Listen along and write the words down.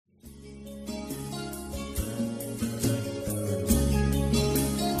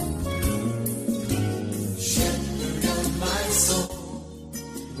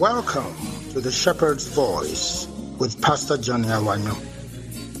Welcome to the Shepherd's Voice with Pastor Johnny Awanyo.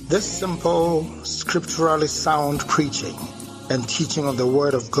 This simple, scripturally sound preaching and teaching of the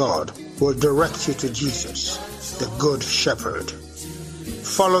Word of God will direct you to Jesus, the Good Shepherd.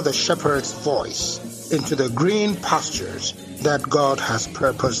 Follow the Shepherd's voice into the green pastures that God has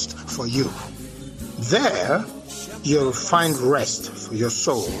purposed for you. There, you'll find rest for your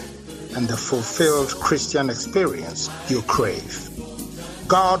soul and the fulfilled Christian experience you crave.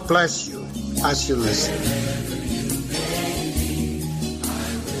 God bless you as you listen.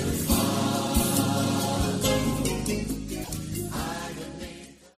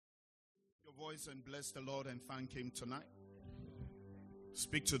 Your voice and bless the Lord and thank Him tonight.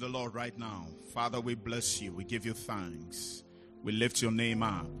 Speak to the Lord right now. Father, we bless you. We give you thanks. We lift your name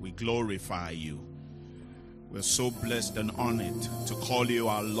up. We glorify you. We're so blessed and honored to call you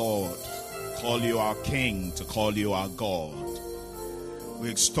our Lord, call you our King, to call you our God. We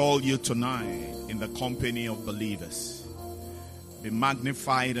extol you tonight in the company of believers. Be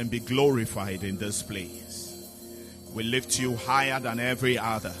magnified and be glorified in this place. We lift you higher than every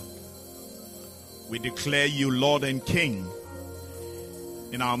other. We declare you Lord and King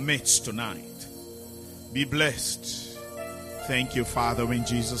in our midst tonight. Be blessed. Thank you, Father, in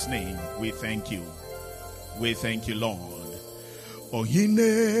Jesus' name. We thank you. We thank you, Lord. Ohine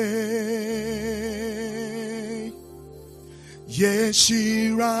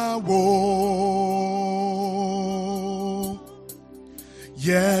Yeshirawo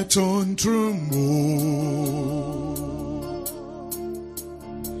Yetuntrumu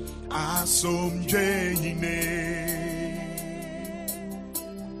Asomjehine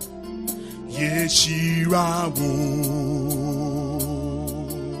Yeshirawo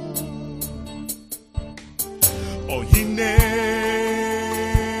Ohine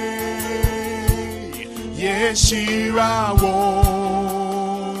Yeshirawo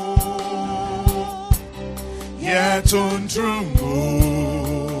Yetuntrumu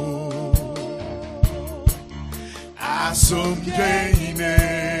Asomjehine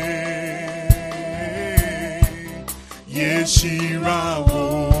Yeshirawo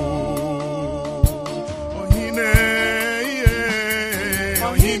Ohine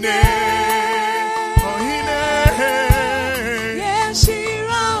Ohine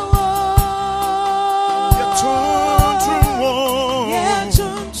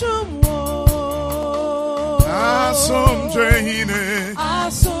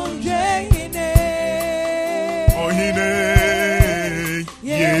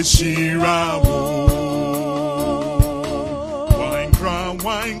Yeshirawo Wine crown,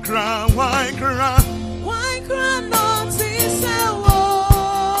 wine crown, wine crown, wine crown, not Tisewo.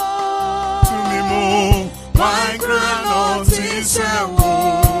 To me more, wine crown, not Tisewo.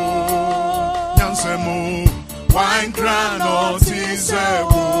 Yansemo, wine crown, not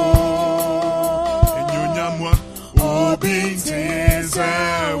Tisewo. And you nyamwa, obi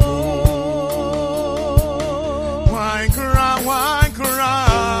Tisewo. Wine crown, wine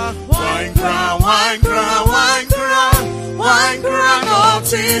crown. Wine crown, wine crown, wine crown, wine crown, not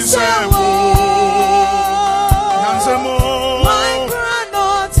Tisewo. Yansemo, Wine crown,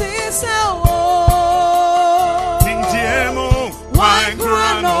 not Tisewo. Nintiemo, wine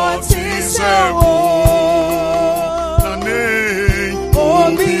crown, not Tisewo. Nane,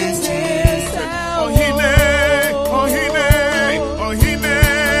 obi Tisewo. Ohine, ohine, ohine,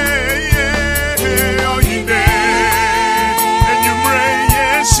 yeah, ohine. And you pray,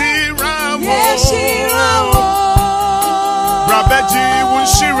 Yeshirawo. Yeshirawo. Rabeji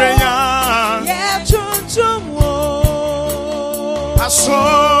Wushireya. Yetuntrumu.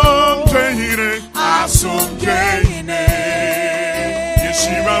 Asomjehine, Asomjehine.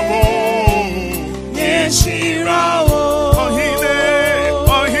 Yeshirawo, Yeshirawo. Ohine,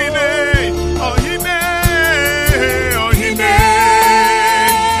 ohine, ohine, ohine.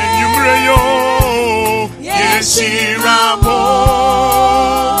 And you pray, Yeshirawo.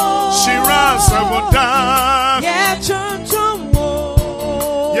 Shira Savoda. Yetuntrumu.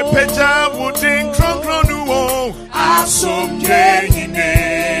 Yepeja wudin kronkronuwo. Asomjehine.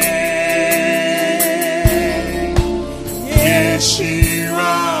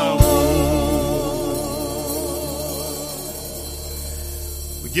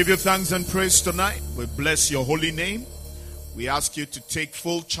 Yeshirawo. We give you thanks and praise tonight. We bless your holy name. We ask you to take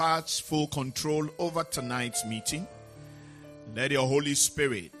full charge, full control over tonight's meeting. Let your Holy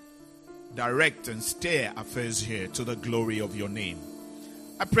Spirit direct and steer affairs here to the glory of your name.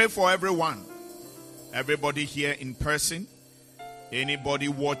 I pray for everyone, everybody here in person, anybody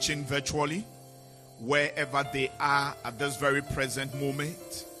watching virtually, wherever they are at this very present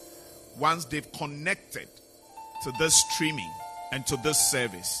moment. Once they've connected to this streaming, and to this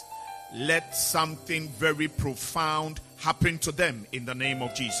service. Let something very profound happen to them in the name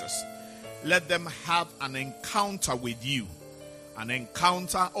of Jesus. Let them have an encounter with you. An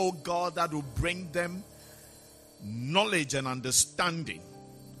encounter, oh God, that will bring them knowledge and understanding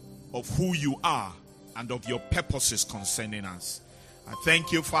of who you are and of your purposes concerning us. I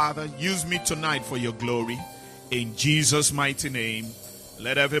thank you, Father. Use me tonight for your glory. In Jesus' mighty name,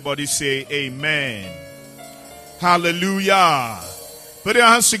 let everybody say amen. Hallelujah. Put your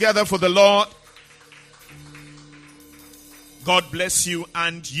hands together for the Lord. God bless you,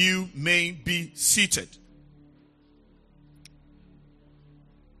 and you may be seated.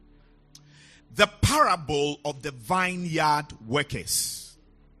 The parable of the vineyard workers.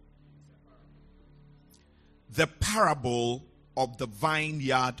 The parable of the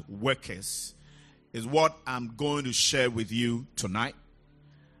vineyard workers is what I'm going to share with you tonight.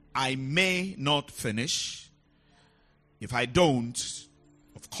 I may not finish. If I don't,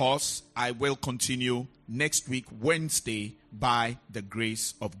 of course, I will continue next week, Wednesday, by the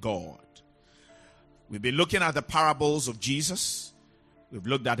grace of God. We've been looking at the parables of Jesus. We've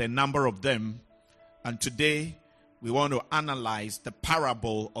looked at a number of them. And today, we want to analyze the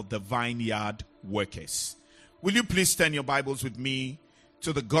parable of the vineyard workers. Will you please turn your Bibles with me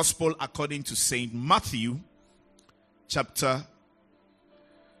to the Gospel according to St. Matthew, chapter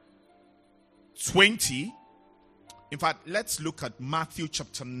 20. In fact, let's look at Matthew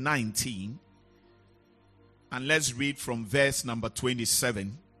chapter 19. And let's read from verse number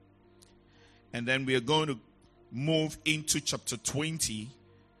 27. And then we are going to move into chapter 20.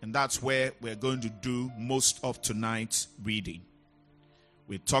 And that's where we're going to do most of tonight's reading.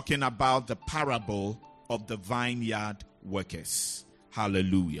 We're talking about the parable of the vineyard workers.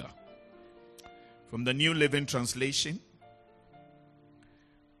 Hallelujah. From the New Living Translation,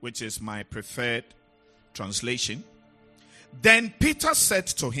 which is my preferred translation. Then Peter said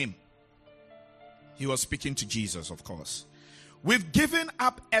to him, he was speaking to Jesus, of course, "We've given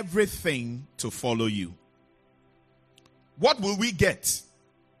up everything to follow you. What will we get?"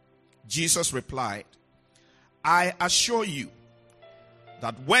 Jesus replied, "I assure you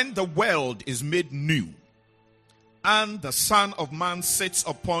that when the world is made new and the Son of Man sits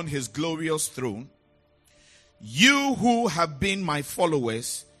upon his glorious throne, you who have been my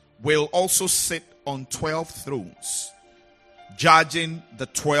followers will also sit on 12 thrones, judging the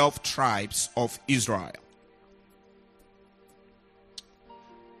 12 tribes of Israel."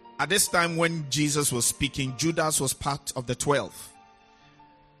 At this time when Jesus was speaking, Judas was part of the 12.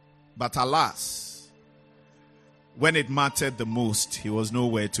 But alas, when it mattered the most, he was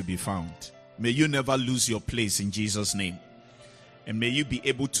nowhere to be found. May you never lose your place in Jesus' name. And may you be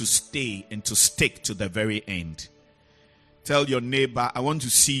able to stay and to stick to the very end. Tell your neighbor, I want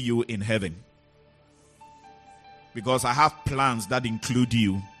to see you in heaven. Because I have plans that include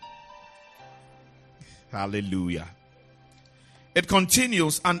you. Hallelujah. It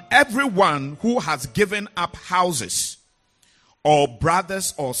continues, "And everyone who has given up houses, or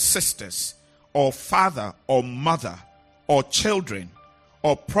brothers or sisters, or father or mother, or children,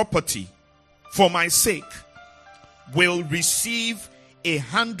 or property, for my sake, will receive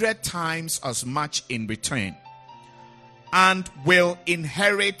 100 times as much in return, and will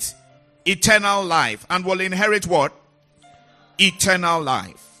inherit eternal life." And will inherit what? Eternal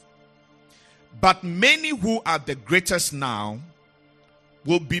life. "But many who are the greatest now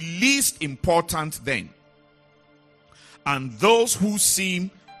will be least important then. And those who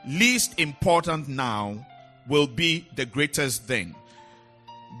seem least important now will be the greatest then."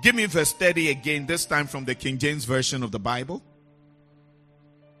 Give me verse 30 again, this time from the King James Version of the Bible.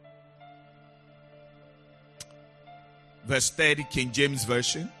 Verse 30, King James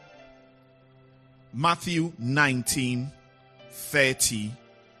Version. Matthew 19:30.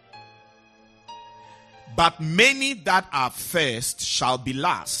 "But many that are first shall be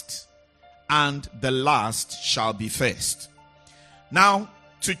last, and the last shall be first." Now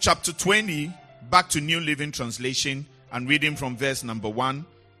to chapter 20, back to New Living Translation, and reading from verse number 1.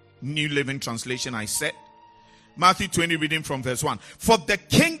 New Living Translation, I said. Matthew 20, reading from verse 1. "For the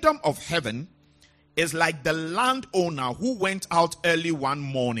kingdom of heaven is like the landowner who went out early one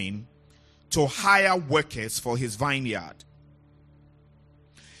morning to hire workers for his vineyard.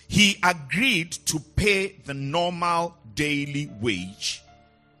 He agreed to pay the normal daily wage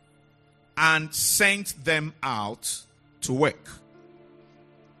and sent them out to work.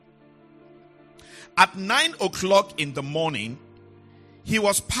 At 9 o'clock in the morning, he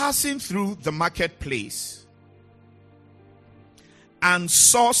was passing through the marketplace and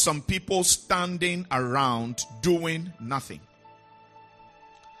saw some people standing around doing nothing.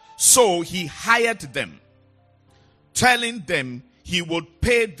 So he hired them, telling them he would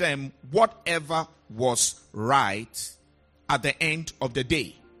pay them whatever was right at the end of the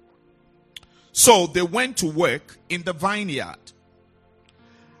day. So they went to work in the vineyard.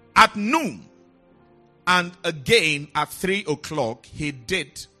 At noon and again at 3 o'clock, he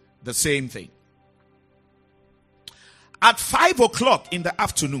did the same thing. At 5 o'clock in the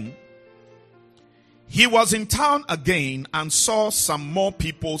afternoon, he was in town again and saw some more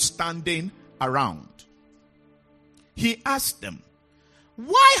people standing around. He asked them,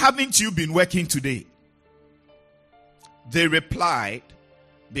 "Why haven't you been working today?" They replied,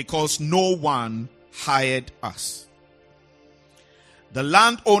 "Because no one hired us." The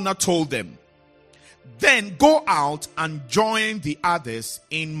landowner told them, "Then go out and join the others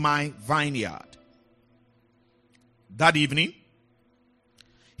in my vineyard." That evening,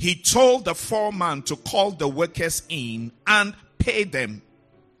 he told the foreman to call the workers in and pay them,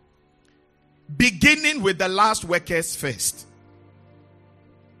 beginning with the last workers first.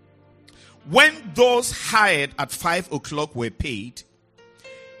 When those hired at 5 o'clock were paid,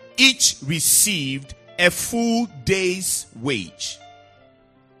 each received a full day's wage.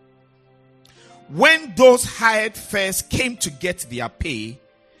 When those hired first came to get their pay,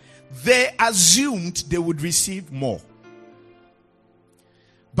 they assumed they would receive more.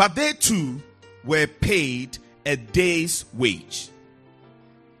 But they too were paid a day's wage.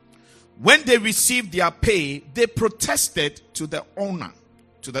 When they received their pay, they protested to the owner,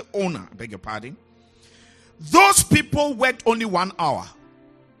 I beg your pardon. "Those people worked only 1 hour,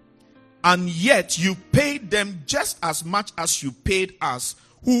 and yet you paid them just as much as you paid us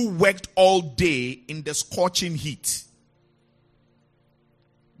who worked all day in the scorching heat."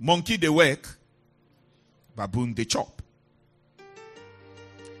 Monkey they work, baboon they chop.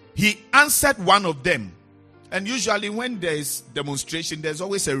 He answered one of them. And usually when there is demonstration, there's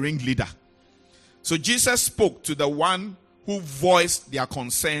always a ringleader. So Jesus spoke to the one who voiced their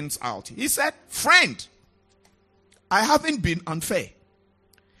concerns out. He said, "Friend, I haven't been unfair.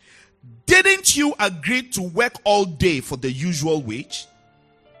 Didn't you agree to work all day for the usual wage?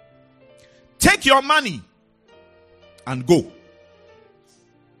 Take your money and go.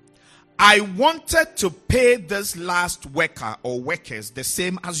 I wanted to pay this last worker or workers the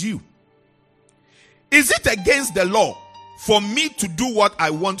same as you. Is it against the law for me to do what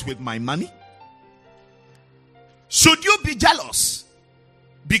I want with my money? Should you be jealous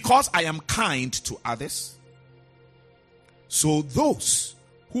because I am kind to others? So those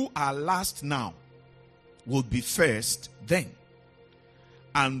who are last now will be first then,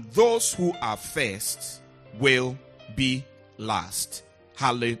 and those who are first will be last."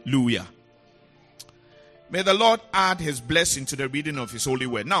 Hallelujah. May the Lord add his blessing to the reading of his holy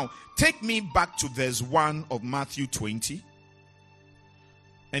word. Now, take me back to verse 1 of Matthew 20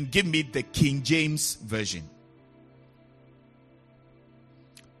 and give me the King James Version.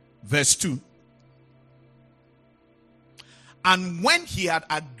 Verse 2. "And when he had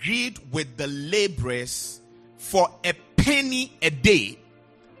agreed with the laborers for a penny a day,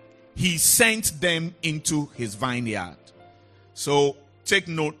 he sent them into his vineyard." So take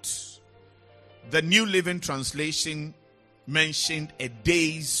note. The New Living Translation mentioned a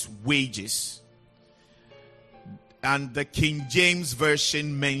day's wages, and the King James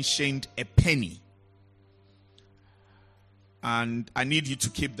Version mentioned a penny. And I need you to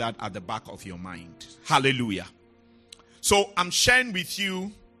keep that at the back of your mind. Hallelujah. So I'm sharing with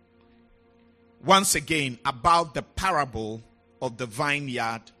you once again about the parable of the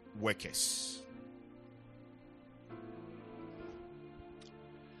vineyard workers.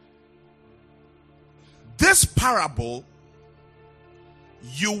 This parable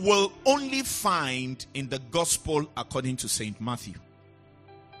you will only find in the gospel according to St. Matthew.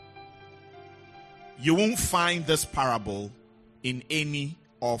 You won't find this parable in any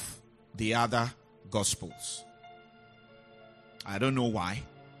of the other gospels. I don't know why,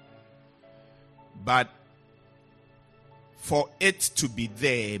 but for it to be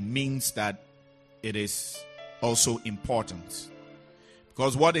there means that it is also important.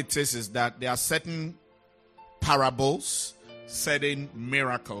 Because what it is that there are certain parables, certain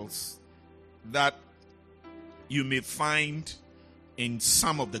miracles that you may find in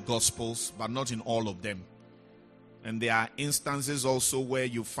some of the gospels, but not in all of them. And there are instances also where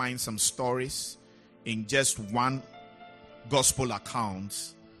you find some stories in just one gospel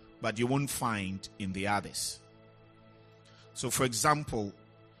account, but you won't find in the others. So, for example,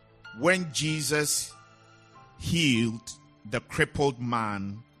 when Jesus healed the crippled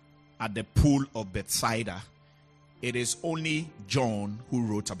man at the pool of Bethsaida, it is only John who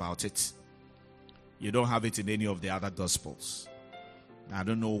wrote about it. You don't have it in any of the other gospels. I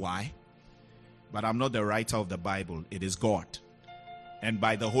don't know why. But I'm not the writer of the Bible. It is God. And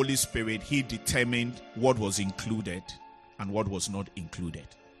by the Holy Spirit, he determined what was included and what was not included.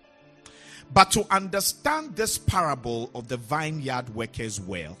 But to understand this parable of the vineyard workers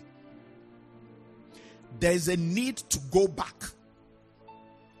well, there is a need to go back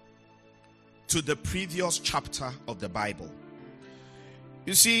to the previous chapter of the Bible.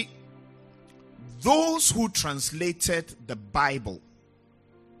 You see, those who translated the Bible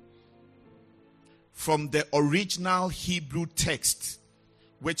from the original Hebrew text,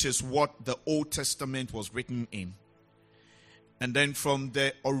 which is what the Old Testament was written in, and then from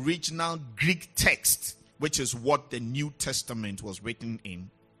the original Greek text, which is what the New Testament was written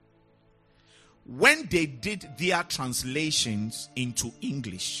in, when they did their translations into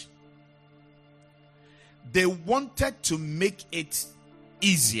English, they wanted to make it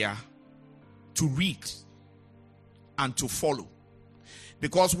easier to read and to follow.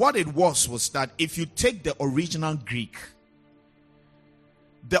 Because what it was that if you take the original Greek,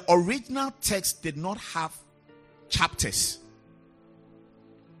 the original text did not have chapters.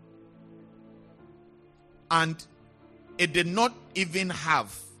 And it did not even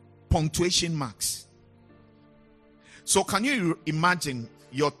have punctuation marks. So can you imagine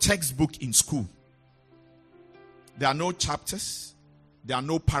your textbook in school? There are no chapters. There are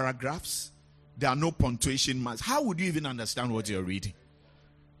no paragraphs. There are no punctuation marks. How would you even understand what you're reading?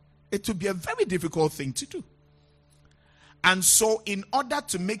 It would be a very difficult thing to do. And so in order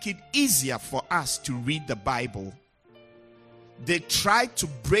to make it easier for us to read the Bible, they tried to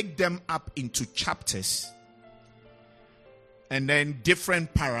break them up into chapters and then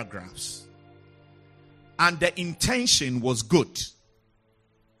different paragraphs. And the intention was good.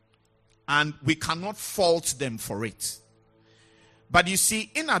 And we cannot fault them for it. But you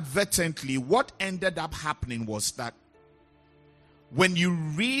see, inadvertently, what ended up happening was that when you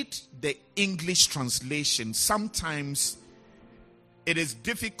read the English translation, sometimes it is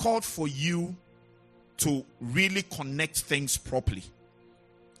difficult for you to really connect things properly.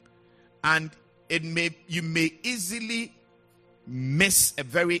 And you may easily miss a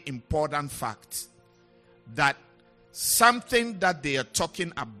very important fact that something that they are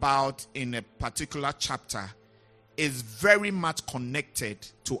talking about in a particular chapter is very much connected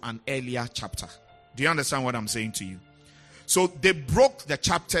to an earlier chapter. Do you understand what I'm saying to you? So they broke the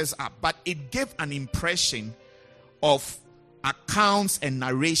chapters up, but it gave an impression of accounts and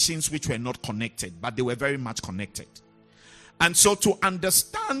narrations which were not connected, but they were very much connected. And so to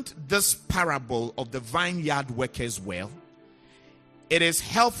understand this parable of the vineyard workers well, it is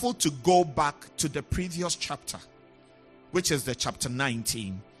helpful to go back to the previous chapter, which is the chapter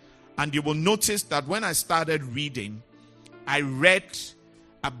 19. And you will notice that when I started reading, I read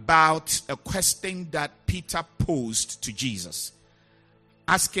about a question that Peter posed to Jesus,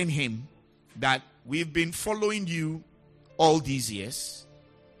 asking him that we've been following you all these years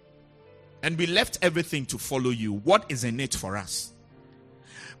and we left everything to follow you. What is in it for us?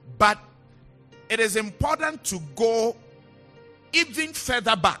 But it is important to go even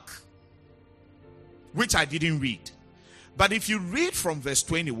further back, which I didn't read. But if you read from verse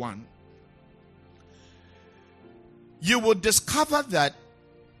 21, you will discover that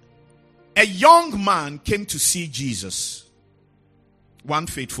a young man came to see Jesus one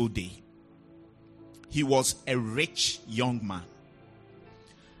fateful day. He was a rich young man.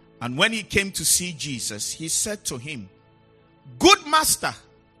 And when he came to see Jesus, he said to him, "Good master,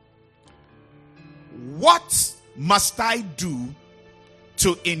 what must I do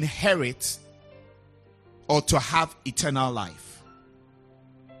to inherit or to have eternal life?"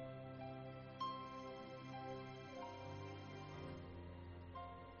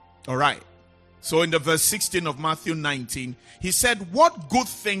 All right. So in the verse 16 of Matthew 19, he said, "What good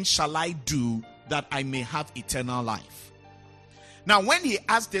thing shall I do that I may have eternal life?" Now, when he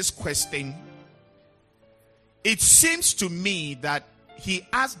asked this question, it seems to me that he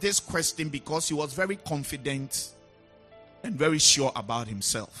asked this question because he was very confident and very sure about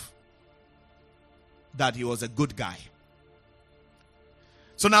himself, that he was a good guy.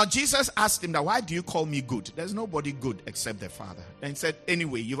 So now Jesus asked him that, "Why do you call me good? There's nobody good except the Father." And he said,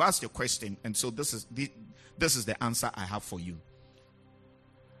 "Anyway, you've asked your question, and so this is the answer I have for you."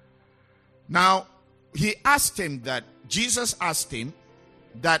 Now, Jesus asked him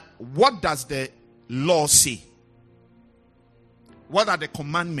that, what does the law say? What are the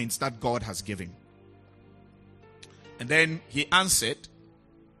commandments that God has given? And then he answered,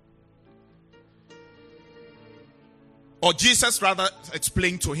 or Jesus rather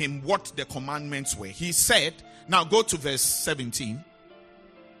explained to him what the commandments were. He said, now go to verse 17.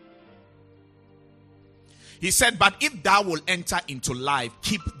 He said, but if thou will enter into life,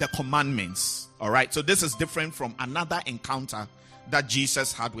 keep the commandments. All right. So this is different from another encounter that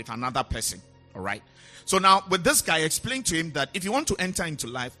Jesus had with another person. All right. So now with this guy, explain to him that if you want to enter into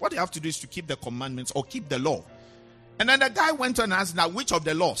life, what you have to do is to keep the commandments or keep the law. And then the guy went on and asked, now which of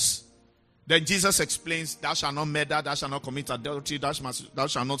the laws? Then Jesus explains, thou shalt not murder, thou shalt not commit adultery, thou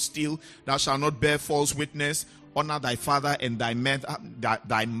shalt not steal, thou shalt not bear false witness, honor thy father and thy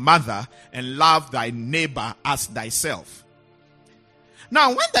mother, and love thy neighbor as thyself. Now,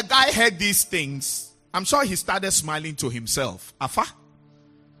 when the guy heard these things, I'm sure he started smiling to himself. Afa?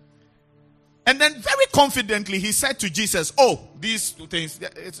 And then very confidently he said to Jesus, oh, these two things,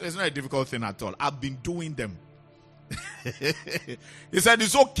 it's not a difficult thing at all. I've been doing them. He said,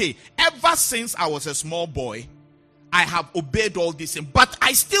 it's okay. Ever since I was a small boy, I have obeyed all this, but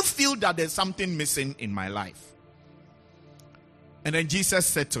I still feel that there's something missing in my life. And then Jesus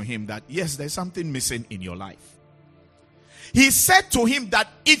said to him that, yes, there's something missing in your life. He said to him that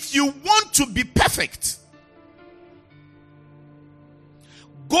if you want to be perfect,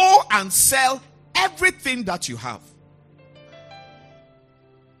 go and sell everything that you have.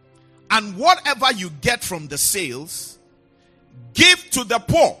 And whatever you get from the sales, give to the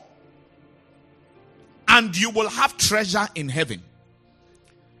poor. And you will have treasure in heaven.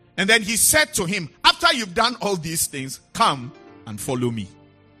 And then he said to him, after you've done all these things, come and follow me.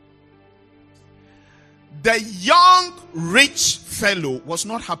 The young rich fellow was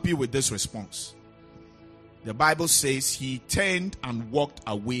not happy with this response. The Bible says he turned and walked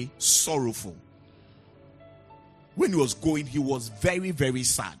away sorrowful. When he was going, he was very, very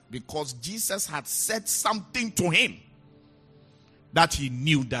sad because Jesus had said something to him that he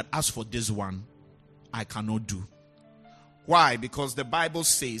knew that as for this one, I cannot do. Why? Because the Bible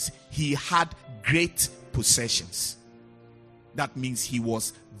says he had great possessions. That means he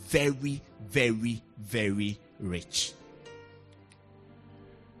was very, very, very rich.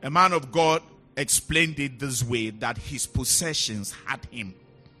 A man of God explained it this way, that his possessions had him.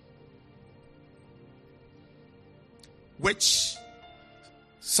 Which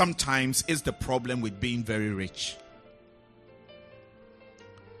sometimes is the problem with being very rich.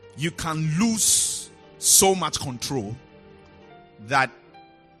 You can lose so much control that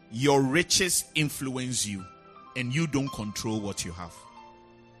your riches influence you and you don't control what you have.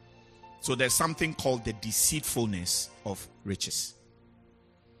 So there's something called the deceitfulness of riches.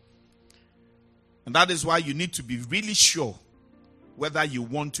 And that is why you need to be really sure whether you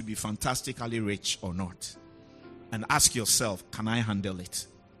want to be fantastically rich or not. And ask yourself, can I handle it?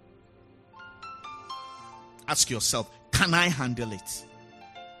 Ask yourself, can I handle it?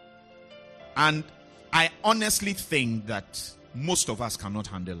 And I honestly think that most of us cannot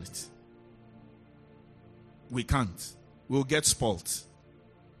handle it. We can't. We'll get spoiled.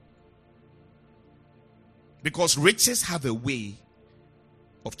 Because riches have a way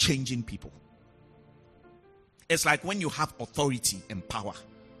of changing people. It's like when you have authority and power.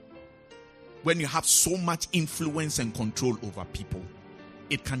 When you have so much influence and control over people,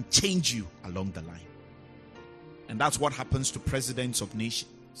 it can change you along the line. And that's what happens to presidents of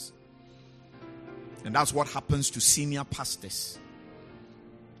nations. And that's what happens to senior pastors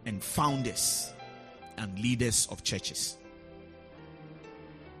and founders and leaders of churches.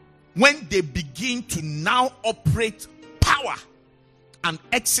 When they begin to now operate power and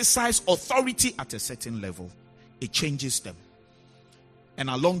exercise authority at a certain level, it changes them. And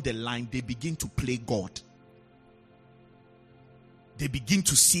along the line, they begin to play God. They begin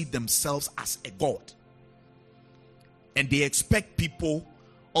to see themselves as a God. And they expect people,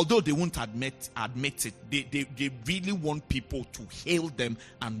 although they won't admit it, they really want people to hail them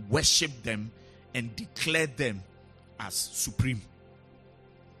and worship them and declare them as supreme.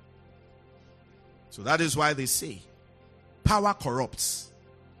 So that is why they say, power corrupts,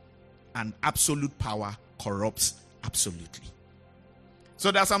 and absolute power corrupts absolutely. So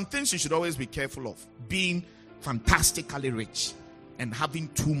there are some things you should always be careful of. Being fantastically rich and having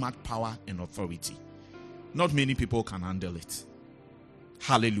too much power and authority. Not many people can handle it.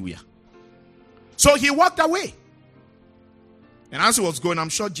 Hallelujah. So he walked away. And as he was going, I'm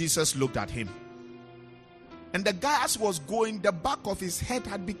sure Jesus looked at him. And the guy, as he was going, the back of his head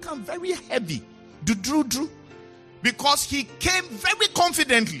had become very heavy. Because he came very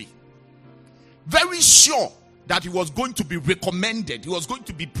confidently. Very sure that he was going to be recommended. He was going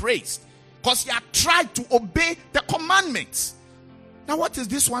to be praised. Because he had tried to obey the commandments. Now what is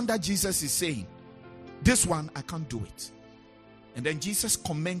this one that Jesus is saying? This one, I can't do it. And then Jesus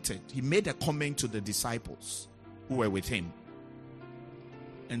commented. He made a comment to the disciples who were with him.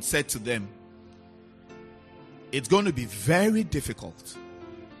 And said to them, it's going to be very difficult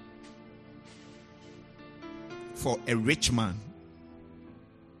for a rich man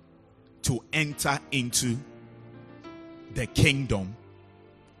to enter into the kingdom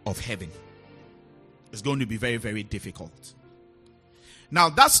of heaven. It's going to be very, very difficult. Now,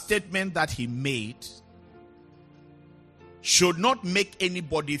 that statement that he made should not make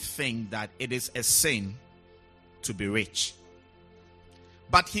anybody think that it is a sin to be rich.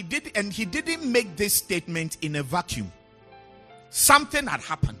 But he didn't make this statement in a vacuum. Something had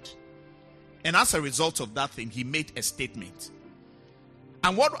happened. And as a result of that thing, he made a statement.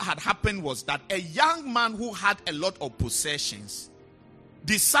 And what had happened was that a young man who had a lot of possessions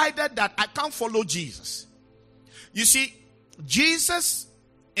decided that I can't follow Jesus. You see, Jesus,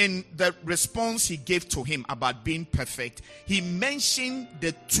 in the response he gave to him about being perfect, he mentioned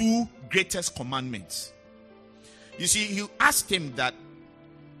the two greatest commandments. You see, he asked him that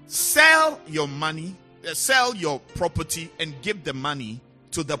sell your money, sell your property and give the money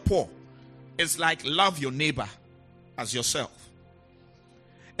to the poor. It's like love your neighbor as yourself.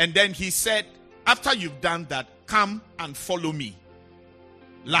 And then he said, after you've done that, come and follow me.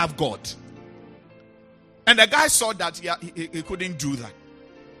 Love God. And the guy saw that he couldn't do that.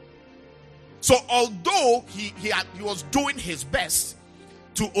 So although he was doing his best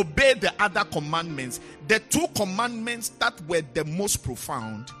to obey the other commandments, the two commandments that were the most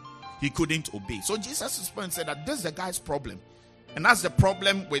profound, he couldn't obey. So Jesus responded and said that this is the guy's problem. And that's the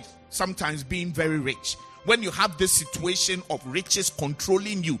problem with sometimes being very rich. When you have this situation of riches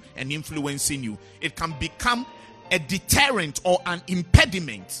controlling you and influencing you, it can become a deterrent or an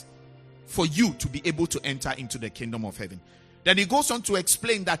impediment for you to be able to enter into the kingdom of heaven. Then he goes on to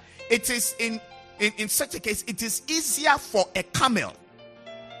explain that it is in such a case, it is easier for a camel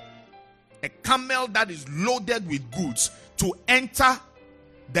that is loaded with goods, to enter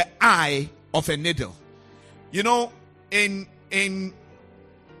the eye of a needle. You know, in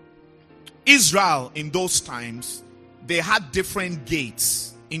Israel in those times, they had different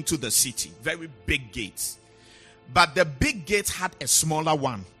gates into the city, very big gates. But the big gate had a smaller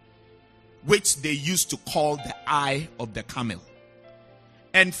one, which they used to call the eye of the camel.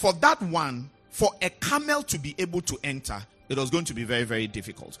 And for that one, for a camel to be able to enter, it was going to be very, very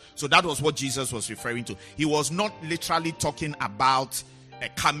difficult. So that was what Jesus was referring to. He was not literally talking about a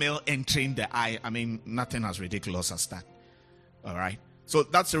camel entering the eye. I mean, nothing as ridiculous as that. All right. So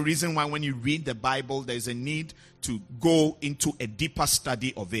that's the reason why when you read the Bible, there's a need to go into a deeper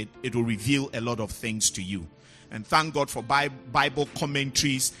study of it. It will reveal a lot of things to you. And thank God for Bible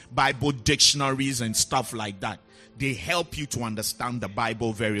commentaries, Bible dictionaries, and stuff like that. They help you to understand the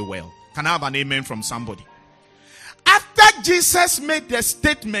Bible very well. Can I have an amen from somebody? After Jesus made the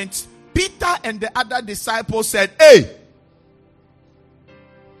statement, Peter and the other disciples said, hey!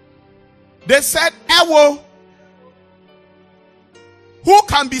 They said, Ewo, who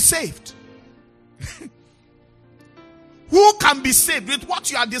can be saved? Who can be saved? With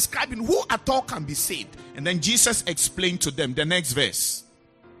what you are describing, who at all can be saved? And then Jesus explained to them the next verse.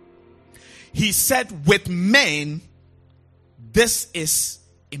 He said, with men, this is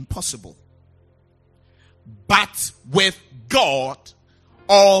impossible. But with God,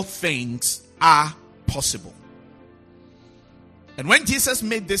 all things are possible. And when Jesus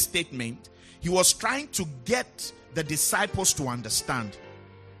made this statement, he was trying to get the disciples to understand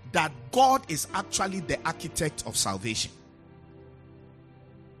that God is actually the architect of salvation.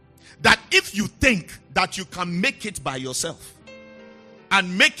 That if you think that you can make it by yourself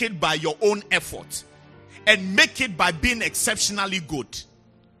and make it by your own effort and make it by being exceptionally good,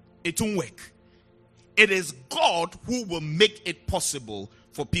 it won't work. It is God who will make it possible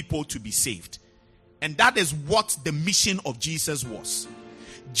for people to be saved. And that is what the mission of Jesus was.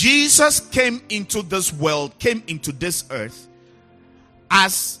 Jesus came into this world, came into this earth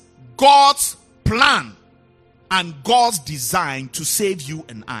as God's plan and God's design to save you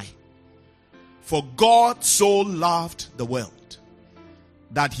and I. For God so loved the world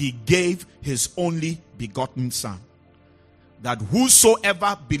that he gave his only begotten Son, that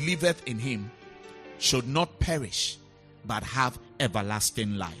whosoever believeth in him should not perish but have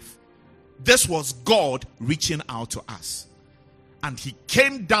everlasting life. This was God reaching out to us. And he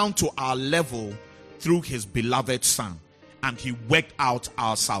came down to our level through his beloved Son. And he worked out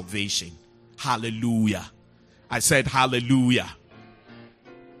our salvation. Hallelujah. I said hallelujah.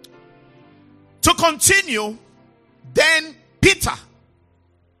 To continue, then Peter.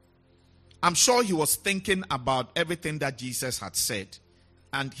 I'm sure he was thinking about everything that Jesus had said.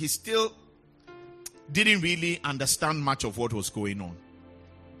 And he still didn't really understand much of what was going on.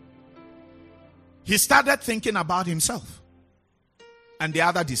 He started thinking about himself and the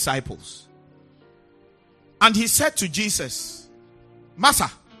other disciples. And he said to Jesus, Master,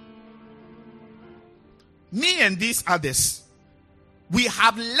 me and these others, we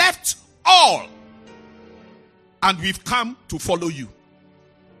have left all and we've come to follow you.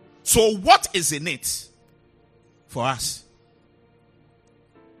 So what is in it for us?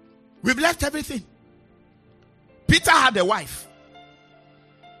 We've left everything. Peter had a wife.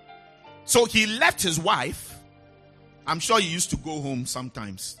 So he left his wife. I'm sure he used to go home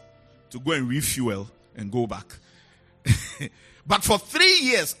sometimes to go and refuel and go back. But for 3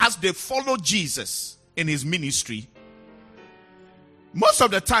 years, as they followed Jesus in his ministry, most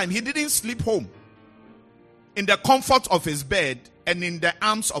of the time he didn't sleep home in the comfort of his bed and in the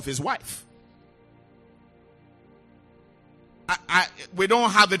arms of his wife. We don't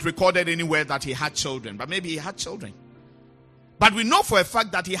have it recorded anywhere that he had children, but maybe he had children. But we know for a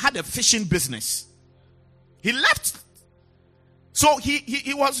fact that he had a fishing business. He left. So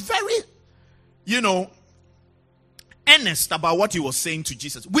he was very, earnest about what he was saying to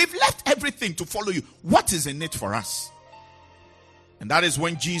Jesus. We've left everything to follow you. What is in it for us? And that is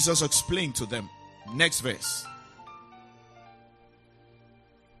when Jesus explained to them. Next verse.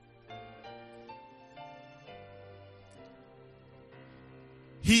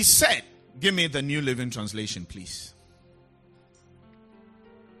 He said, give me the New Living Translation, please.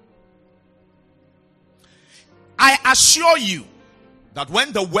 I assure you that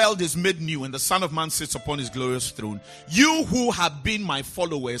when the world is made new and the Son of Man sits upon his glorious throne, you who have been my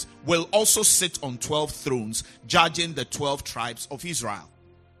followers will also sit on 12 thrones, judging the 12 tribes of Israel.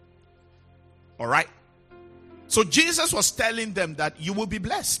 All right? So Jesus was telling them that you will be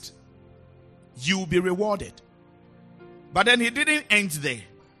blessed. You will be rewarded. But then he didn't end there.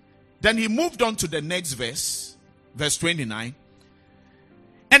 Then he moved on to the next verse, verse 29.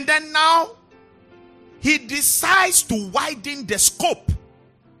 And then now, he decides to widen the scope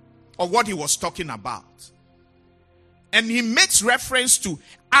of what he was talking about. And he makes reference to,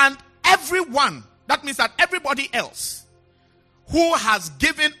 and everyone, that means that everybody else who has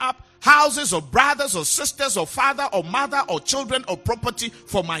given up houses or brothers or sisters or father or mother or children or property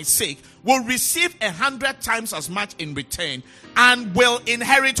for my sake will receive 100 times as much in return and will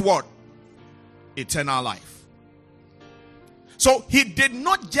inherit what? Eternal life. So he did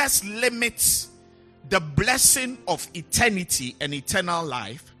not just limit the blessing of eternity and eternal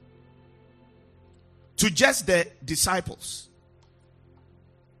life to just the disciples.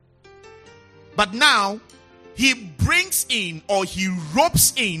 But now he brings in, or he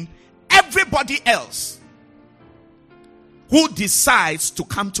ropes in, everybody else who decides to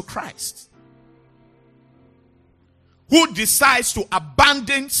come to Christ, who decides to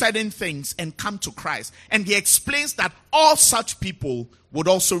abandon certain things and come to Christ. And he explains that all such people would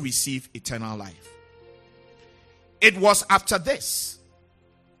also receive eternal life. It was after this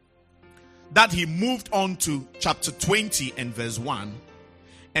that he moved on to chapter 20 and verse 1.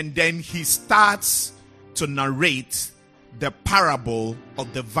 And then he starts to narrate the parable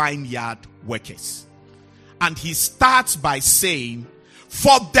of the vineyard workers. And he starts by saying,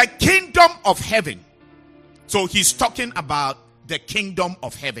 for the kingdom of heaven. So he's talking about the kingdom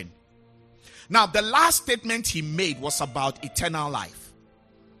of heaven. Now, the last statement he made was about eternal life.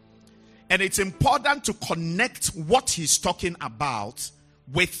 And it's important to connect what he's talking about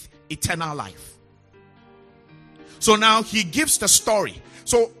with eternal life. So now he gives the story.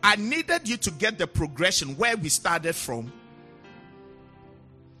 So I needed you to get the progression where we started from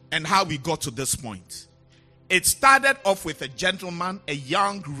and how we got to this point. It started off with a gentleman, a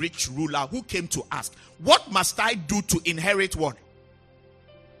young rich ruler who came to ask, what must I do to inherit what?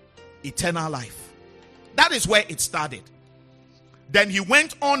 Eternal life. That is where it started. Then he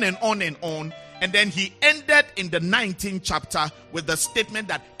went on and on and on. And then he ended in the 19th chapter with the statement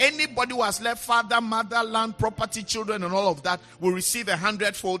that anybody who has left father, mother, land, property, children, and all of that will receive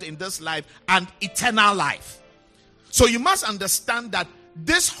 100-fold in this life and eternal life. So you must understand that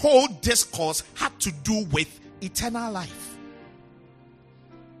this whole discourse had to do with eternal life.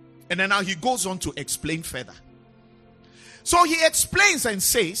 And then now he goes on to explain further. So he explains and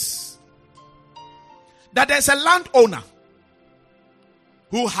says that there's a landowner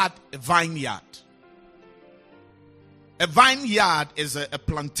who had a vineyard. A vineyard is a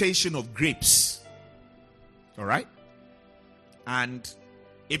plantation of grapes. All right? And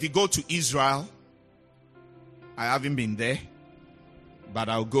if you go to Israel, I haven't been there, but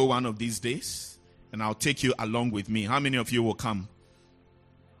I'll go one of these days and I'll take you along with me. How many of you will come?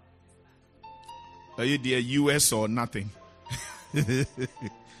 Are you the US or nothing? If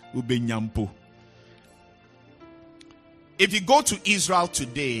you go to Israel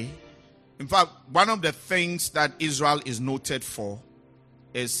today, in fact, one of the things that Israel is noted for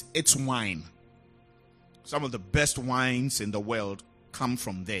is its wine. Some of the best wines in the world come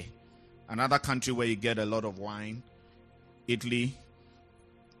from there. Another country where you get a lot of wine, Italy,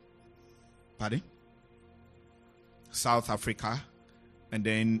 South Africa, and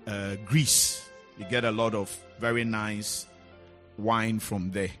then Greece. You get a lot of very nice wine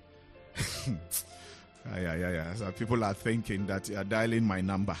from there. Yeah. So people are thinking that you are dialing my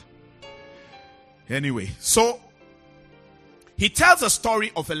number. Anyway, so he tells a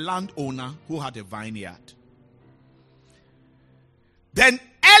story of a landowner who had a vineyard. Then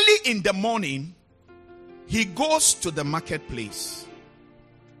early in the morning, he goes to the marketplace.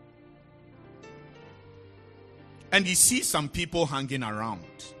 And he sees some people hanging around.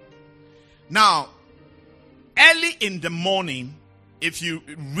 Now, early in the morning, if you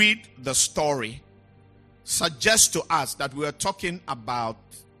read the story, suggests to us that we are talking about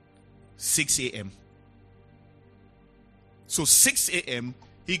 6 a.m. So 6 a.m.,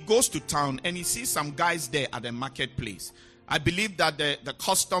 he goes to town and he sees some guys there at the marketplace. I believe that the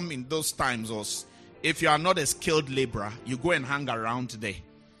custom in those times was, if you are not a skilled laborer, you go and hang around there.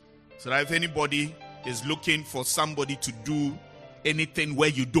 So that if anybody is looking for somebody to do anything where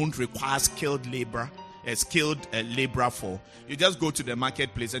you don't require skilled laborer for, you just go to the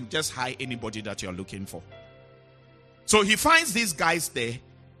marketplace and just hire anybody that you're looking for. So he finds these guys there,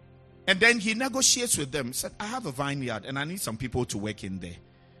 and then he negotiates with them. He said, I have a vineyard and I need some people to work in there.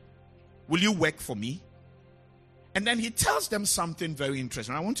 Will you work for me? And then he tells them something very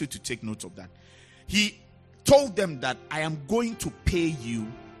interesting. I want you to take note of that. He told them that I am going to pay you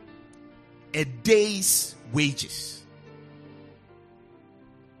a day's wages.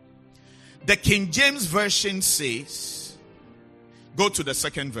 The King James Version says, go to the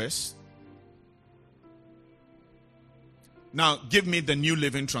second verse. Now, give me the New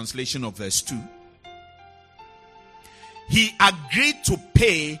Living Translation of verse 2. He agreed to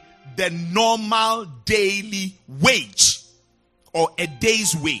pay the normal daily wage, or a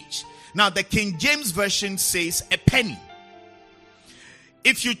day's wage. Now, the King James Version says a penny.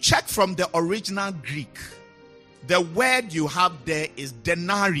 If you check from the original Greek, the word you have there is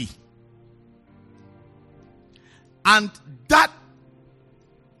denarii. And that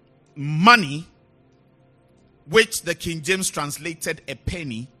money, which the King James translated a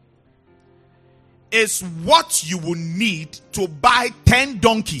penny, is what you will need to buy 10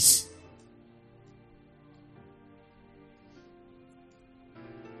 donkeys.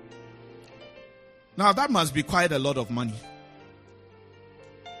 Now that must be quite a lot of money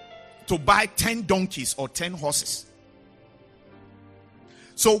to buy 10 donkeys or 10 horses.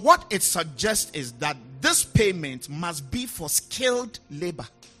 So what it suggests is that this payment must be for skilled labor.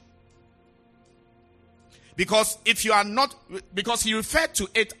 Because if you are not, because he referred to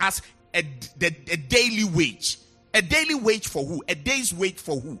it as a daily wage. A daily wage for who? A day's wage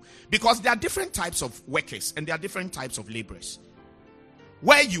for who? Because there are different types of workers and there are different types of laborers.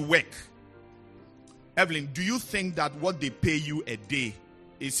 Where you work, Evelyn, do you think that what they pay you a day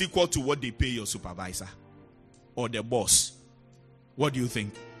is equal to what they pay your supervisor or the boss? What do you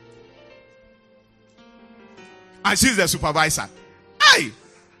think? And she's the supervisor. Hey,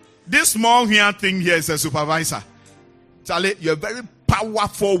 this small here thing here is a supervisor. Charlie, you're a very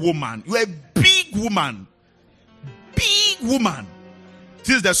powerful woman. You're a big woman. Big woman.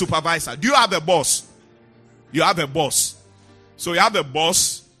 She's the supervisor. Do you have a boss? You have a boss. So you have a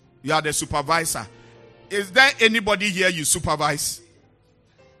boss. You are the supervisor. Is there anybody here you supervise?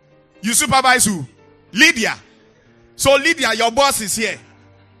 You supervise who? Lydia. So Lydia, your boss is here.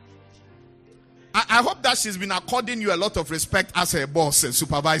 I hope that she's been according you a lot of respect as a boss and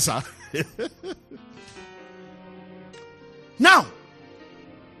supervisor. Now,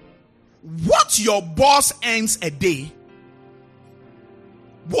 what your boss earns a day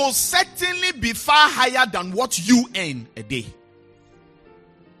will certainly be far higher than what you earn a day.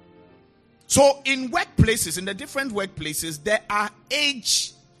 So in workplaces, in the different workplaces, there are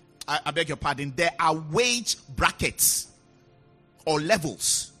I beg your pardon, there are wage brackets or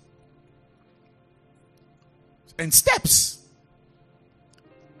levels and steps.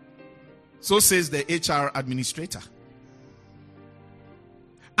 So says the HR administrator.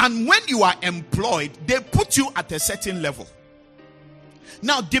 And when you are employed, they put you at a certain level.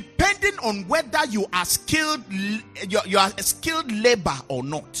 Now, depending on whether you are skilled, you are a skilled labor or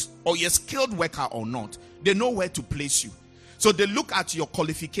not, or you're a skilled worker or not, they know where to place you. So they look at your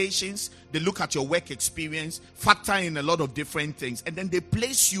qualifications, they look at your work experience, factor in a lot of different things, and then they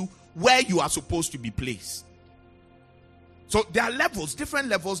place you where you are supposed to be placed. So there are levels, different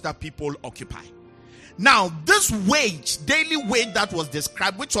levels that people occupy. Now, this wage, daily wage that was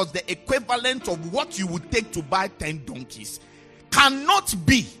described, which was the equivalent of what you would take to buy 10 donkeys, cannot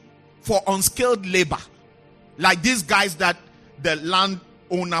be for unskilled labor. Like these guys that the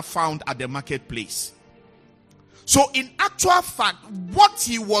owner found at the marketplace. So in actual fact, what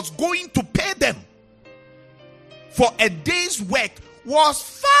he was going to pay them for a day's work was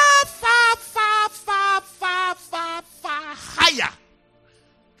far higher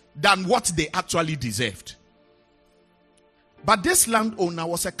than what they actually deserved. But this landowner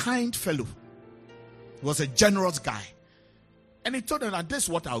was a kind fellow. He was a generous guy. And he told them that this is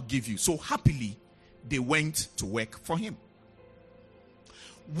what I'll give you. So happily, they went to work for him.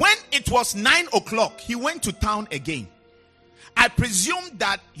 When it was 9 o'clock, he went to town again. I presume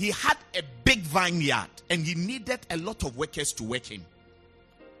that he had a big vineyard and he needed a lot of workers to work him.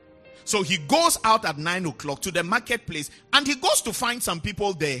 So he goes out at 9 o'clock to the marketplace and he goes to find some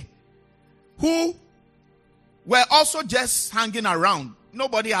people there who were also just hanging around.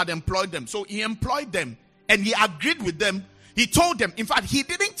 Nobody had employed them. So he employed them and he agreed with them. He told them, in fact, he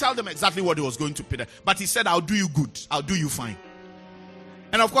didn't tell them exactly what he was going to pay them, but he said, I'll do you good. I'll do you fine.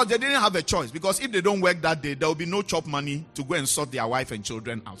 And of course, they didn't have a choice, because if they don't work that day, there will be no chop money to go and sort their wife and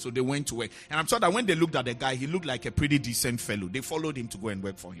children out. So they went to work. And I'm sure that when they looked at the guy, he looked like a pretty decent fellow. They followed him to go and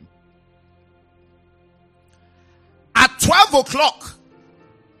work for him. At 12 o'clock,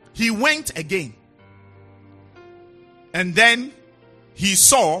 he went again. And then he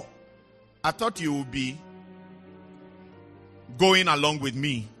saw, I thought you would be going along with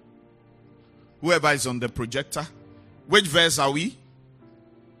me. Whoever is on the projector. Which verse are we?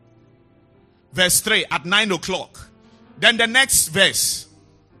 Verse 3, at 9 o'clock. Then the next verse.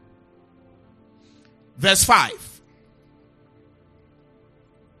 Verse 5.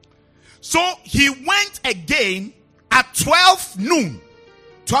 So he went again at 12 noon.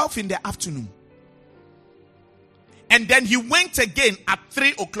 12 in the afternoon. And then he went again at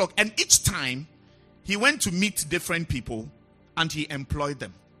 3 o'clock. And each time, he went to meet different people and he employed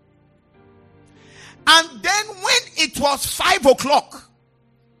them. And then when it was 5 o'clock,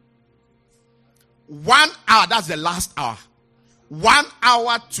 1 hour, that's the last hour. 1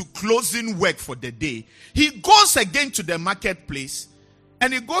 hour to closing work for the day. He goes again to the marketplace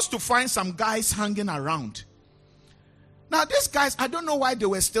and he goes to find some guys hanging around. Now these guys, I don't know why they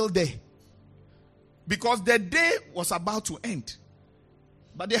were still there. Because the day was about to end.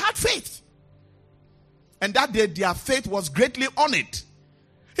 But they had faith. And that day their faith was greatly honored.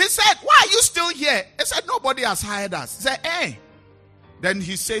 He said, why are you still here? He said, nobody has hired us. He said, eh. Then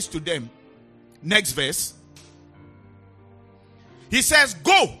he says to them, next verse. He says,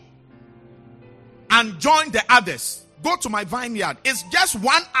 go and join the others. Go to my vineyard. It's just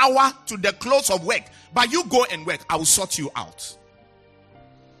 1 hour to the close of work. But you go and work. I will sort you out.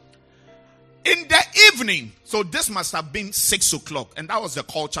 In the evening, so this must have been 6 o'clock. And that was the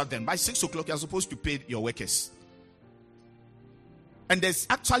culture then. By 6 o'clock, you're supposed to pay your workers. And there's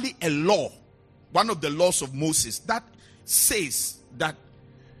actually a law, one of the laws of Moses, that says that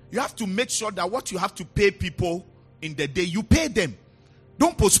you have to make sure that what you have to pay people in the day, you pay them.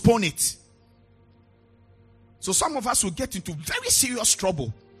 Don't postpone it. So some of us will get into very serious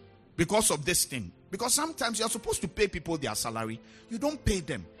trouble because of this thing. Because sometimes you're supposed to pay people their salary. You don't pay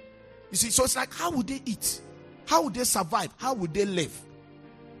them. You see, so it's like, how would they eat? How would they survive? How would they live?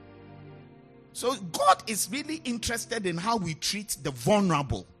 So God is really interested in how we treat the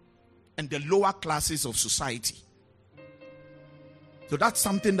vulnerable and the lower classes of society. So that's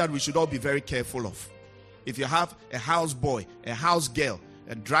something that we should all be very careful of. If you have a houseboy, a house girl,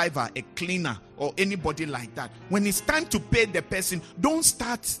 a driver, a cleaner, or anybody like that, when it's time to pay the person, don't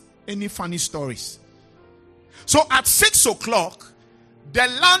start any funny stories. So at 6 o'clock, the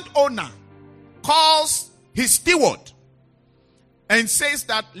landowner calls his steward and says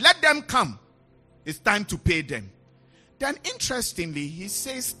that let them come. It's time to pay them. Then interestingly, he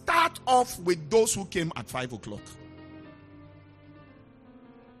says start off with those who came at 5 o'clock.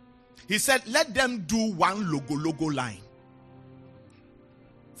 He said let them do one logo line.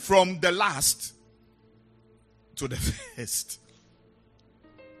 From the last to the first.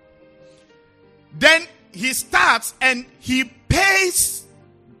 Then he starts and he pays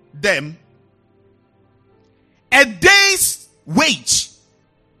them a day's wage,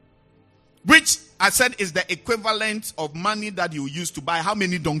 which I said is the equivalent of money that you use to buy how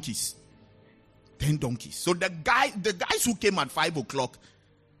many donkeys? 10 donkeys. So the guys who came at 5 o'clock,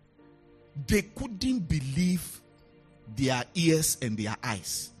 they couldn't believe their ears and their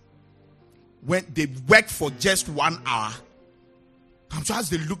eyes. When they worked for just 1 hour, I'm sure as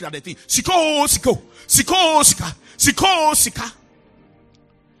they looked at the thing, Siko, Siko, Siko, Sika, Siko, Sika.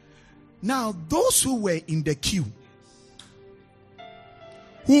 Now, those who were in the queue,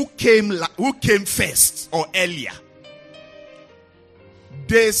 who came first or earlier,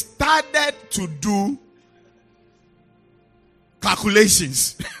 they started to do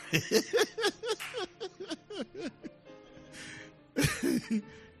calculations.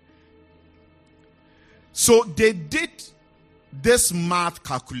 So they did this math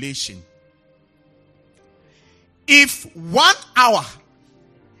calculation. If 1 hour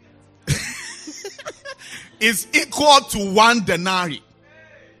is equal to 1 denarii,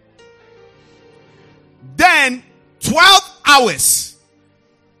 then 12 hours,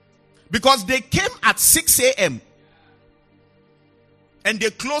 because they came at 6 a.m. and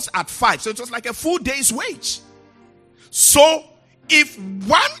they closed at 5, so it was like a full day's wage. So if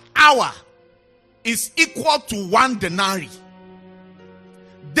 1 hour is equal to 1 denarii,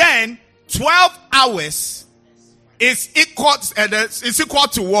 then 12 hours is equal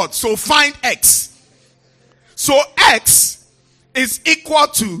to what? So find X. So X is equal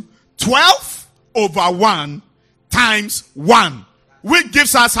to 12 over 1 times 1, which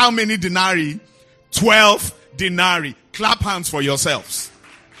gives us how many denarii? 12 denarii. Clap hands for yourselves.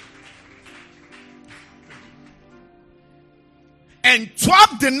 And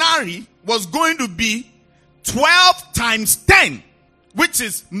 12 denarii was going to be 12 times 10, which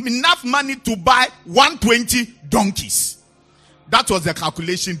is enough money to buy 120 donkeys. That was the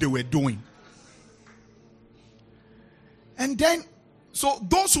calculation they were doing. And then, so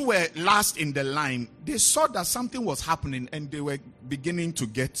those who were last in the line, they saw that something was happening and they were beginning to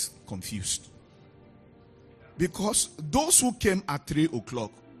get confused. Because those who came at 3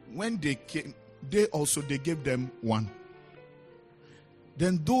 o'clock, when they came, they gave them 1.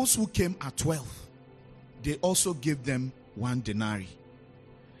 Then those who came at 12, they also gave them 1 denarii.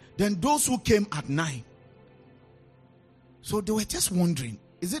 Then those who came at 9. So they were just wondering,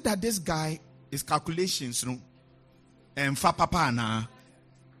 is it that this guy, his calculations, and fa papa na,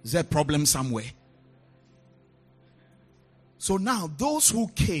 is there a problem somewhere? So now those who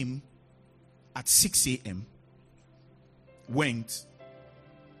came at 6 a.m. went,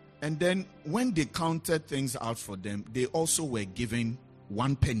 and then when they counted things out for them, they also were given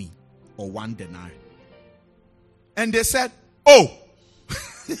 1 penny or 1 denarii. And they said, oh,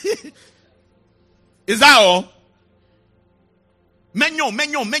 is that all? Menyo.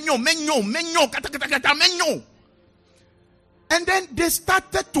 And then they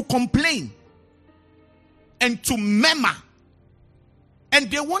started to complain and to murmur. And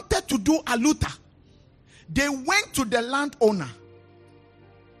they wanted to do aluta. They went to the landowner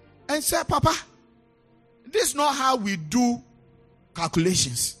and said, Papa, this is not how we do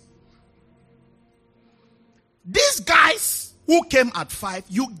calculations. These guys who came at 5,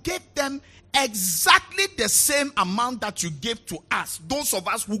 you gave them exactly the same amount that you gave to us, those of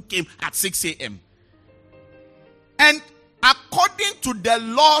us who came at 6 a.m. And according to the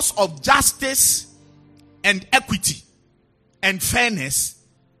laws of justice and equity and fairness,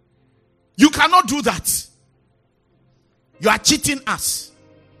 you cannot do that. You are cheating us.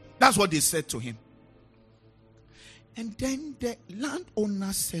 That's what they said to him. And then the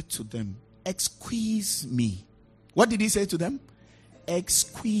landowner said to them, excuse me. What did he say to them?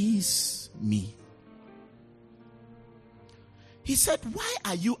 Excuse me. He said, why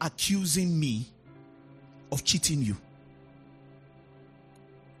are you accusing me of cheating you?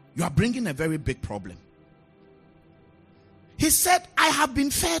 You are bringing a very big problem. He said, I have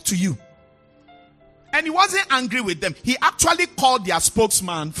been fair to you. And he wasn't angry with them. He actually called their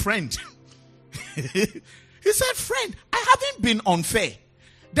spokesman friend. He said, friend, I haven't been unfair.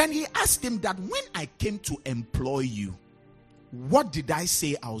 Then he asked him that when I came to employ you, what did I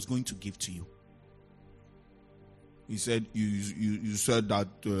say I was going to give to you? He said, you said that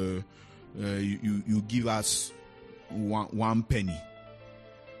you give us 1 penny.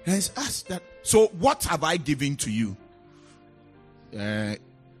 And he asked that, so what have I given to you?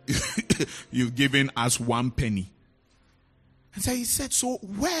 You've given us 1 penny. And so he said, so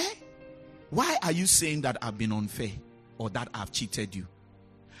why are you saying that I've been unfair or that I've cheated you?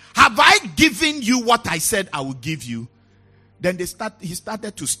 Have I given you what I said I would give you? Then he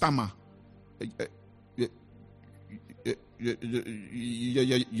started to stammer.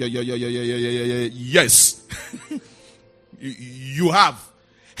 Yes. You have.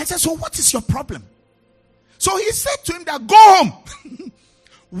 I said, so what is your problem? So he said to him that, go home.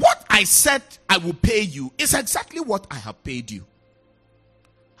 What I said I will pay you is exactly what I have paid you.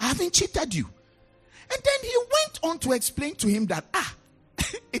 I haven't cheated you. And then he went on to explain to him that,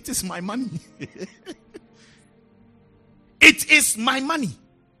 it is my money. It is my money.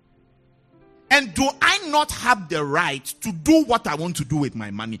 And do I not have the right to do what I want to do with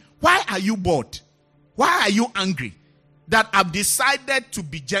my money? Why are you bored? Why are you angry that I've decided to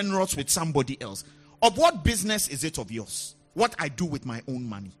be generous with somebody else? Of what business is it of yours? What I do with my own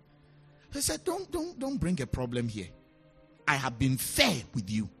money? He said, don't bring a problem here. I have been fair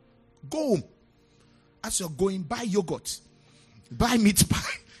with you. Go home. As you're going, buy yogurt. Buy meat pie.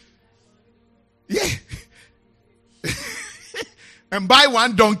 Yeah. And buy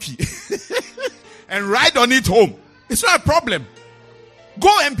one donkey. And ride on it home. It's not a problem.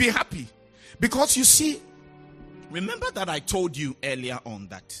 Go and be happy. Because you see, remember that I told you earlier on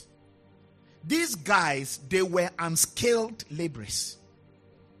that these guys, they were unskilled laborers.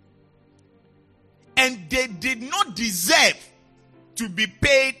 And they did not deserve to be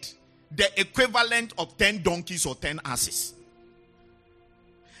paid the equivalent of 10 donkeys or 10 asses.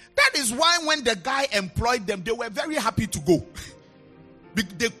 That is why when the guy employed them, they were very happy to go.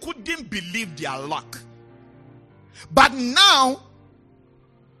 They couldn't believe their luck. But now,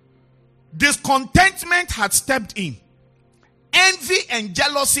 discontentment had stepped in. Envy and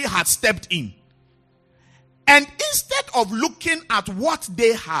jealousy had stepped in. And instead of looking at what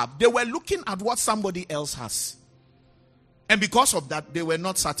they have, they were looking at what somebody else has. And because of that, they were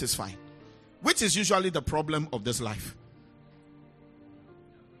not satisfied. Which is usually the problem of this life.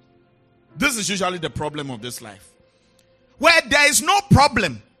 This is usually the problem of this life. Where there is no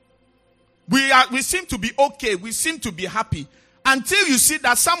problem. We seem to be okay. We seem to be happy. Until you see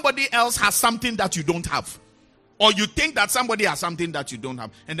that somebody else has something that you don't have. Or you think that somebody has something that you don't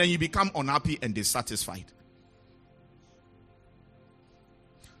have. And then you become unhappy and dissatisfied.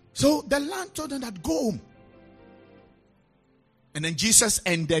 So the Lord told them that go home. And then Jesus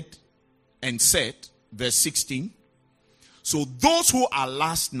ended and said, verse 16. So those who are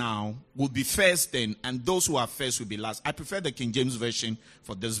last now will be first then, and those who are first will be last. I prefer the King James Version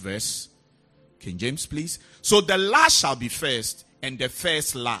for this verse. King James, please. So the last shall be first, and the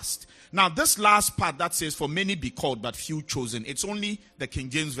first last. Now this last part that says, for many be called, but few chosen. It's only the King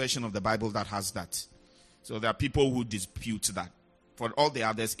James Version of the Bible that has that. So there are people who dispute that. For all the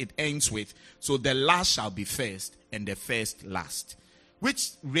others, it ends with, so the last shall be first, and the first last.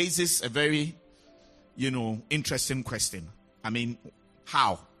 Which raises a very, interesting question. I mean,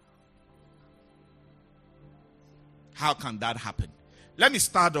 how? How can that happen? Let me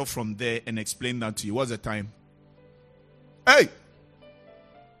start off from there and explain that to you. What's the time? Hey!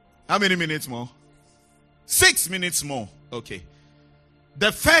 How many minutes more? 6 minutes more. Okay.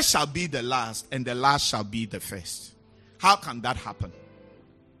 The first shall be the last, and the last shall be the first. How can that happen?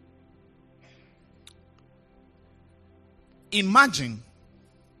 Imagine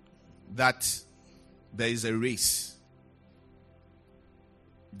that there is a race.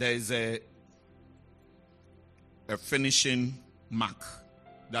 There is a finishing mark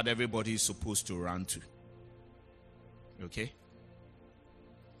that everybody is supposed to run to. Okay?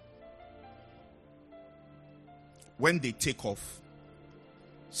 When they take off,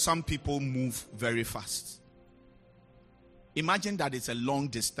 some people move very fast. Imagine that it's a long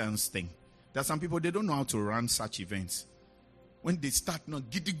distance thing. There are some people, they don't know how to run such events. When they start,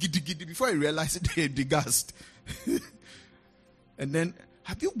 giddy, before I realize it, they're degassed. And then,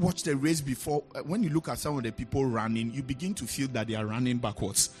 have you watched a race before? When you look at some of the people running, you begin to feel that they are running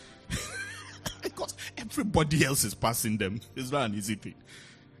backwards. Because everybody else is passing them. It's not an easy thing.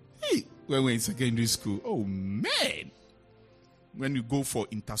 Hey, when we're in secondary school, oh man. When you go for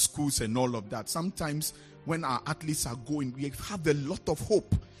inter-schools and all of that, sometimes when our athletes are going, we have a lot of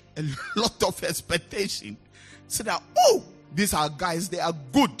hope, a lot of expectation. So that, these are guys, they are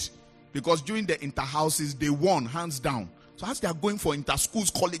good. Because during the inter-houses, they won, hands down. So as they are going for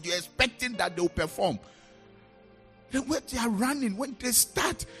inter-schools, college, you're expecting that they will perform. Then when they are running, when they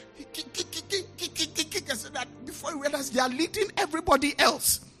start, so that before you realize they are leading everybody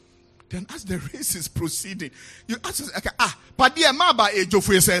else. Then as the race is proceeding, you ask, why is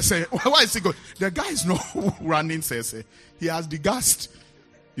he going? The guy is not running, says he has the gas.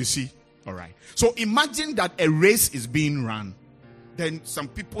 You see? All right. So imagine that a race is being run. Then some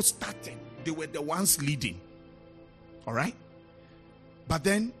people started. They were the ones leading. All right. But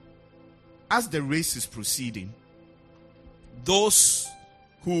then, as the race is proceeding, those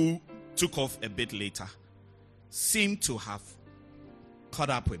who took off a bit later seem to have caught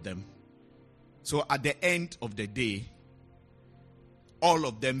up with them. So at the end of the day, all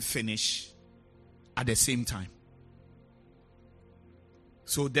of them finish at the same time.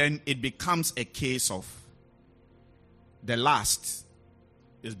 So then it becomes a case of the last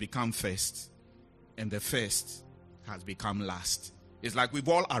is become first, and the first has become last. It's like we've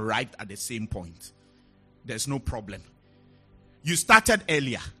all arrived at the same point. There's no problem. You started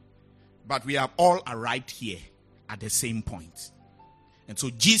earlier, but we have all arrived here at the same point. And so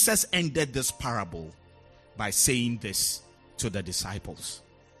Jesus ended this parable by saying this to the disciples.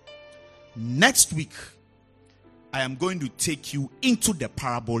 Next week, I am going to take you into the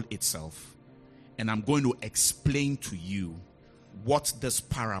parable itself and I'm going to explain to you what this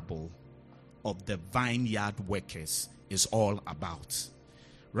parable of the vineyard workers is all about.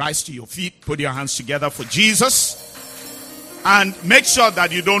 Rise to your feet, put your hands together for Jesus, and make sure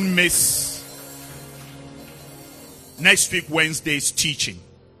that you don't miss next week Wednesday's teaching.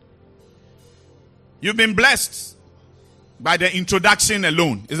 You've been blessed by the introduction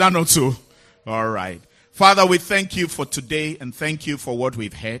alone. Is that not so? All right. Father, we thank you for today and thank you for what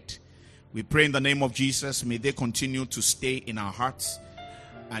we've heard. We pray in the name of Jesus, may they continue to stay in our hearts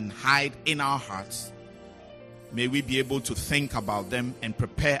and hide in our hearts. May we be able to think about them and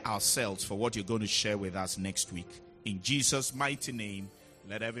prepare ourselves for what you're going to share with us next week. In Jesus' mighty name,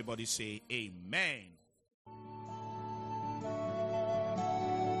 let everybody say amen.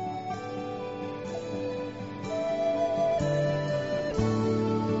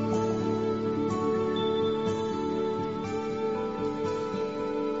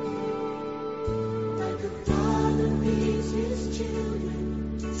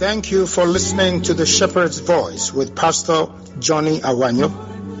 Thank you for listening to the Shepherd's Voice with Pastor Johnny Awanyo.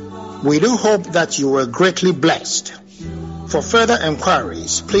 We do hope that you were greatly blessed. For further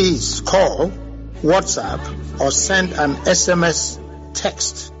enquiries, please call, WhatsApp, or send an SMS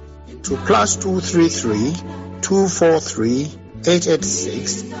text to +233 243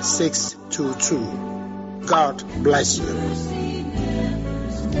 886 622. God bless you.